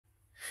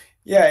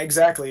Yeah,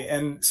 exactly.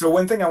 And so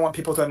one thing I want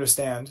people to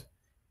understand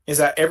is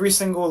that every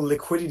single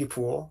liquidity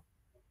pool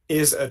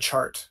is a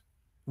chart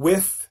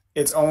with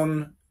its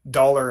own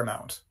dollar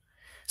amount.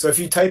 So if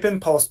you type in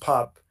Pulse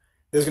Pup,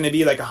 there's going to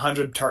be like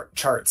 100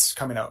 charts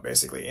coming out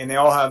basically, and they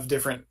all have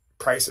different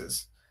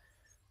prices.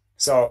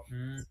 So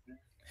Mm.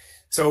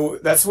 so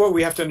that's what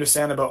we have to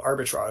understand about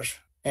arbitrage.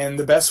 And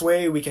the best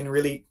way we can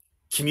really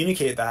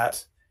communicate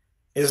that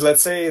is,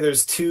 let's say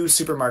there's two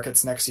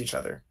supermarkets next to each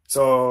other.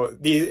 So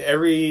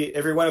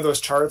every one of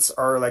those charts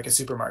are like a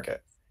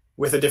supermarket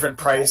with a different Okay.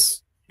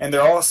 price, and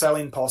they're all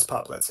selling Pulse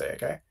Pup, let's say,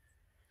 okay?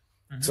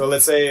 So Hmm.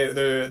 let's say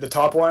the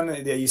top one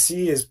that you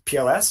see is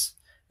PLS.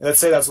 Let's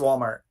say that's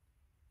Walmart.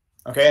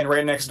 Okay, and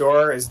right next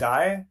door is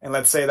Die, and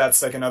let's say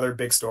that's like another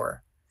big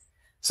store.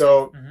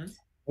 So Hmm.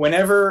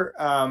 whenever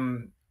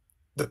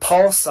the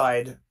Pulse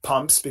side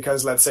pumps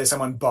because let's say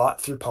someone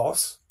bought through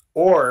Pulse,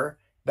 or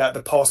that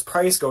the Pulse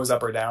price goes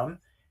up or down,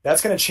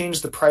 that's going to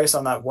change the price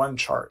on that one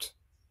chart.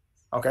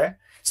 Okay,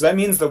 so that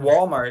means the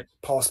Walmart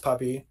Pulse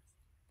puppy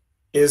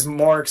is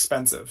more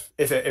expensive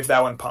if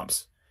that one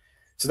pumps.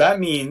 So that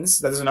means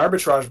that there's an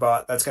arbitrage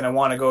bot that's going to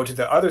want to go to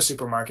the other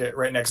supermarket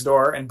right next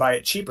door and buy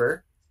it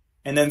cheaper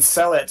and then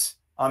sell it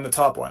on the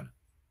top one.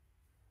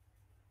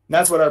 And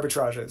that's what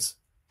arbitrage is.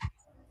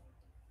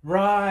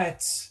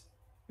 Right.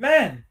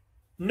 Man,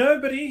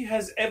 nobody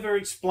has ever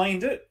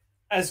explained it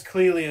as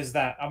clearly as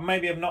that.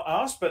 Maybe I've not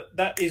asked, but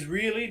that is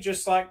really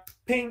just like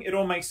ping, it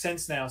all makes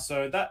sense now.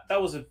 So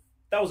that was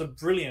a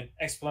brilliant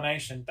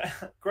explanation.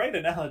 Great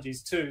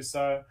analogies too.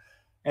 So,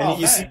 And oh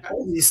you see, man.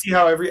 you see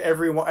how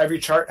every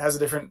chart has a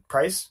different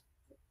price.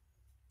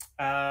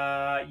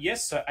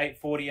 Yes, so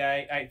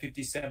 848,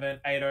 857,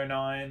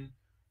 809.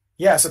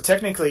 Yeah, so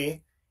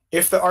technically,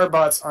 if the R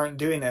bots aren't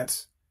doing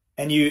it,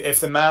 and if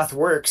the math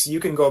works, you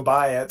can go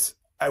buy it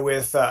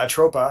with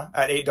Atropa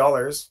at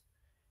 $8,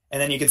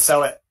 and then you could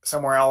sell it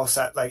somewhere else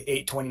at like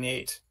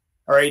 828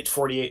 or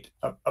 848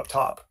 up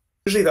top.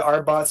 Usually the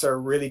R bots are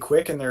really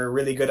quick and they're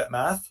really good at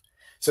math.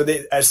 So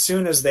as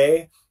soon as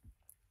they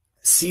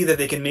see that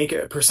they can make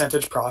a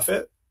percentage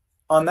profit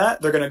on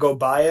that, they're going to go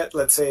buy it.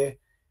 Let's say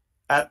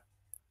at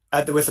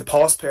with the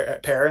Pulse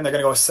pair, and they're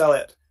going to go sell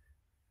it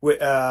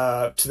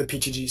to the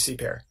PTGC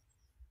pair,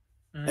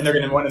 and they're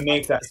going to want Mm, to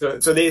make that.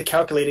 So they're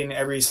calculating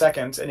every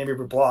second and every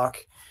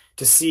block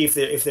to see if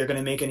they're going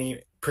to make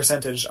any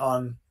percentage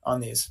on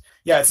these.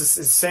 Yeah, it's the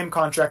same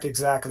contract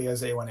exactly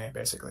as A1A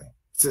basically.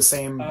 It's the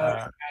same.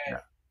 okay. Yeah.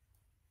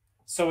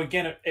 So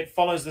again, it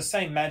follows the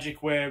same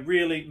magic where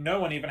really no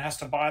one even has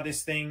to buy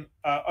this thing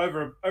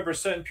over a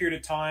certain period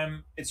of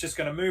time. It's just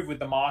going to move with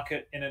the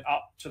market in an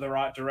up to the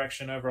right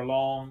direction over a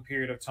long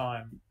period of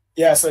time.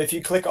 Yeah, so if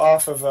you click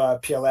off of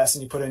PLS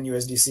and you put in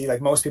USDC,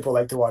 like most people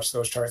like to watch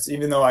those charts,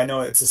 even though I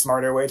know it's a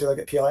smarter way to look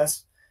at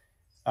PLS.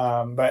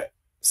 But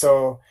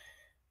so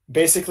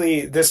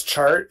basically, this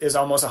chart is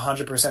almost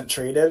 100%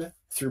 traded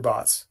through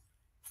bots.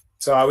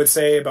 So I would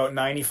say about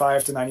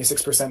 95 to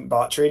 96%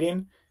 bot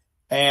trading,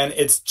 and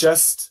it's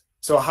just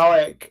so how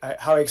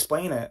I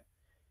explain it.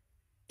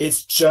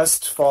 It's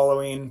just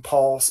following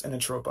Pulse and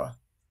Atropa.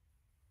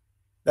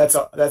 That's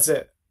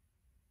it.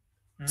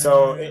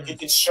 So Mm,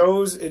 it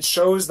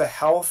shows the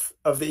health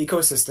of the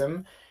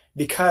ecosystem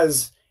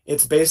because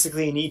it's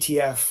basically an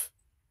ETF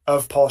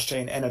of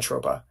Pulsechain and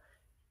Atropa.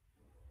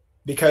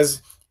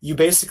 Because you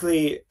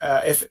basically,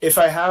 if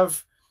I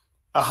have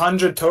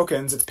 100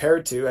 tokens it's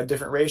paired to at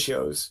different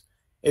ratios,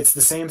 it's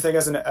the same thing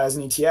as an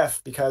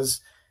ETF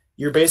because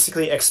you're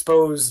basically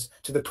exposed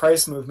to the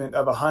price movement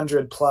of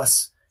 100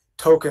 plus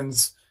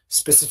tokens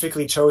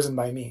specifically chosen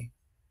by me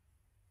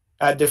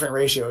at different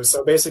ratios.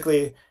 So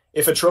basically,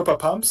 if Atropa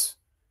pumps,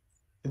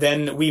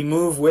 then we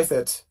move with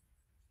it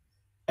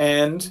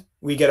and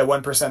we get a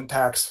 1%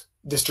 tax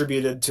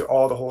distributed to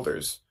all the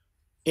holders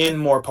in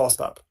more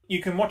PulsePup.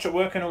 you can watch it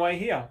working away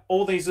here.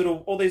 All these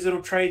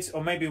little trades,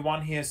 or maybe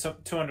one here, so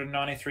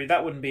 293.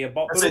 That wouldn't be a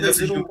bot, That's but all it.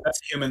 these little That's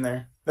a human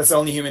there. That's the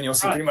only human you'll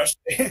see right. pretty much.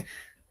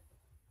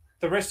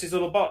 The rest is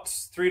little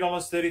bots.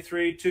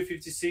 $3.33,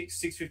 256,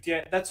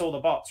 658. That's all the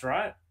bots,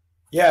 right?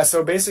 Yeah,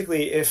 so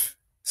basically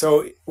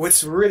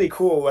what's really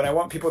cool, and I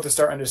want people to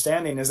start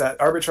understanding, is that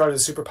arbitrage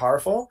is super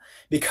powerful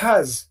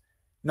because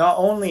not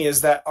only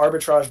is that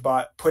arbitrage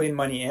bot putting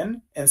money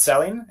in and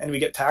selling and we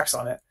get tax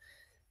on it,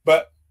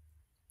 but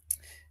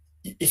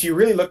if you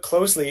really look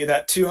closely,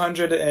 that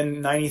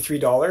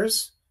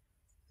 $293,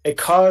 it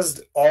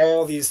caused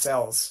all these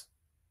sells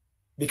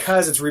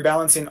because it's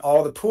rebalancing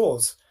all the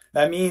pools.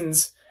 That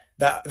means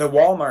that the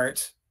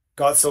Walmart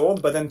got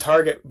sold, but then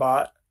Target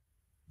bought,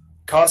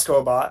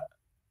 Costco bought,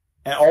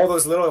 and all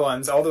those little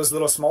ones, all those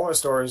little smaller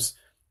stores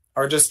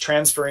are just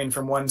transferring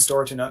from one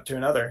store to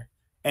another.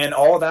 And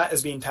all of that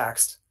is being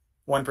taxed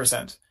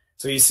 1%.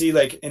 So you see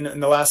like in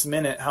the last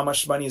minute how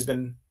much money has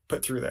been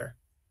put through there.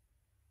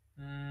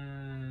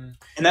 Mm.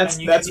 And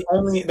And you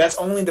can that's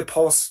only the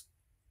pulse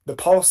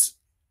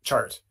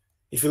chart.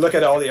 If you look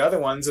at all the other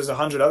ones, there's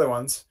 100 other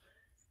ones.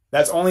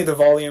 That's only the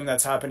volume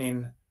that's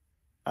happening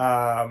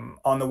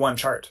on the one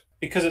chart.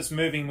 because it's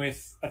moving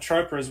with a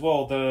troper as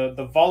well.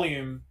 The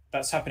volume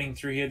that's happening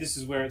through here. This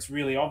is where it's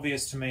really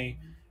obvious to me.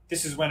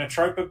 This is when a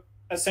troper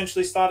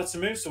essentially started to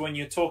move. So when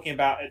you're talking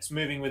about it's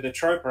moving with a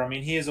troper, I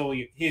mean, here's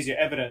your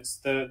evidence.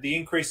 The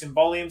increase in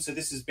volume. So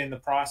this has been the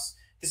price.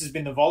 This has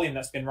been the volume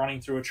that's been running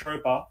through a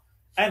troper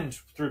and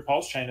through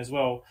Pulsechain as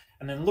well.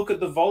 And then look at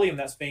the volume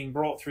that's being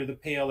brought through the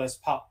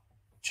PLSPUP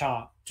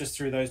chart just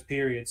through those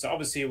periods. So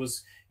obviously it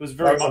was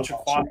very much a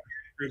quiet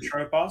through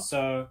troper.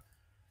 So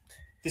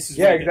this is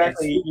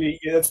exactly.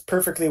 That's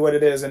perfectly what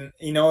it is. And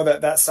you know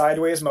that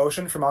sideways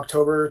motion from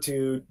October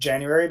to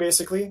January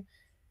basically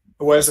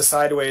was a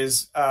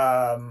sideways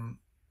time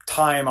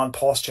on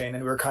Pulsechain,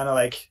 and we were kind of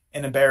like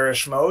in a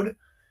bearish mode.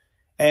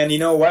 And you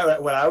know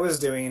what I was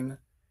doing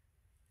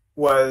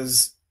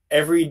was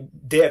every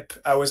dip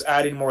I was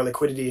adding more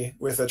liquidity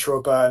with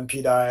Atropa and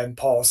PDI and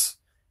Pulse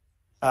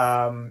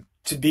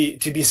to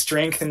be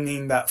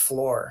strengthening that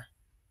floor.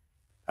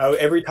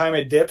 Every time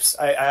it dips,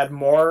 I add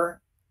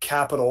more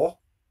capital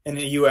in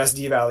the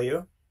USD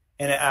value,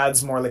 and it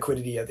adds more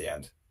liquidity at the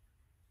end.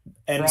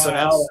 And so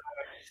now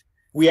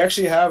we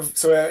actually have,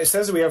 so it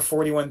says we have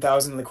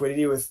 41,000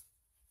 liquidity with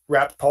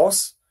wrapped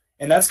Pulse,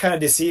 and that's kind of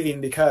deceiving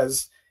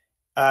because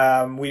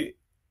I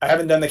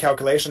haven't done the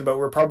calculation, but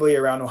we're probably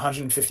around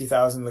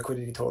 150,000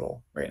 liquidity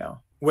total right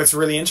now. What's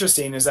really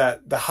interesting is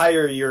that the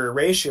higher your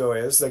ratio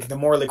is, like the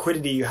more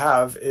liquidity you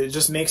have, it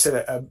just makes it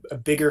a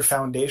bigger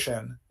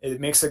foundation. It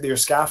makes like your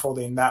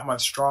scaffolding that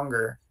much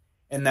stronger.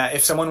 And that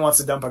if someone wants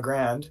to dump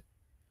 $1,000,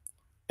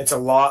 it's a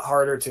lot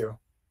harder to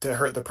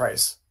hurt the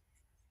price.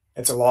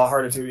 It's a lot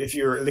harder to if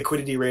your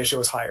liquidity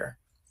ratio is higher.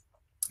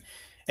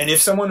 And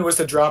if someone was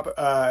to sell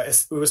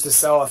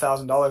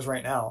 $1,000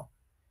 right now,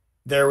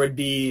 there would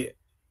be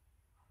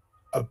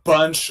a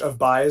bunch of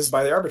buys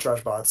by the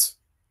arbitrage bots.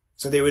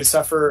 So they would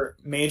suffer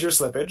major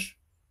slippage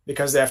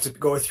because they have to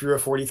go through a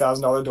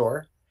 $40,000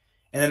 door.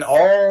 And then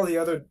all the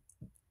other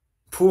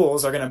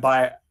pools are going to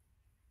buy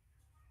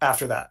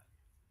after that.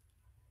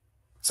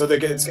 So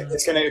it's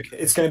going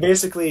to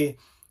basically,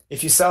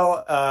 if you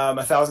sell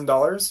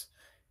 $1,000,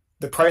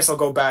 the price will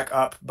go back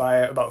up by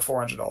about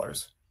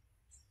 $400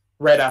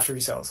 right after he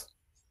sells.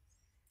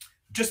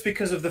 Just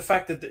because of the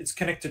fact that it's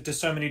connected to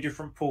so many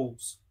different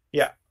pools.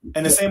 Yeah.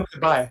 And the same with the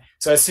buy.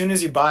 So as soon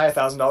as you buy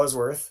 $1,000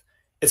 worth,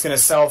 it's going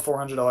to sell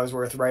 $400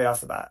 worth right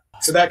off the bat.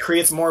 So that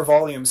creates more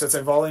volume. So it's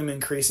a volume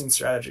increasing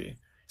strategy.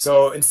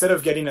 So instead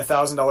of getting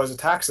 $1,000 of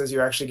taxes,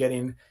 you're actually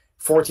getting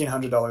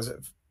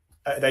 $1,400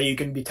 that you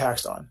can be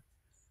taxed on.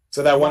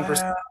 So that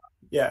 1%,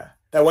 that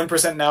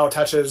 1% now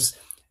touches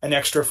an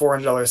extra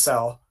 $400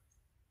 sell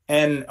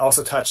and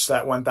also touch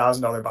that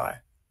 $1,000 buy.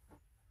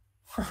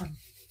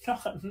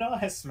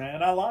 Nice,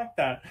 man. I like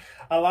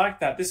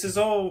that. This is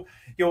all,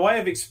 your way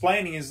of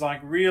explaining is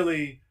like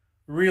really,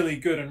 really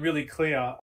good and really clear.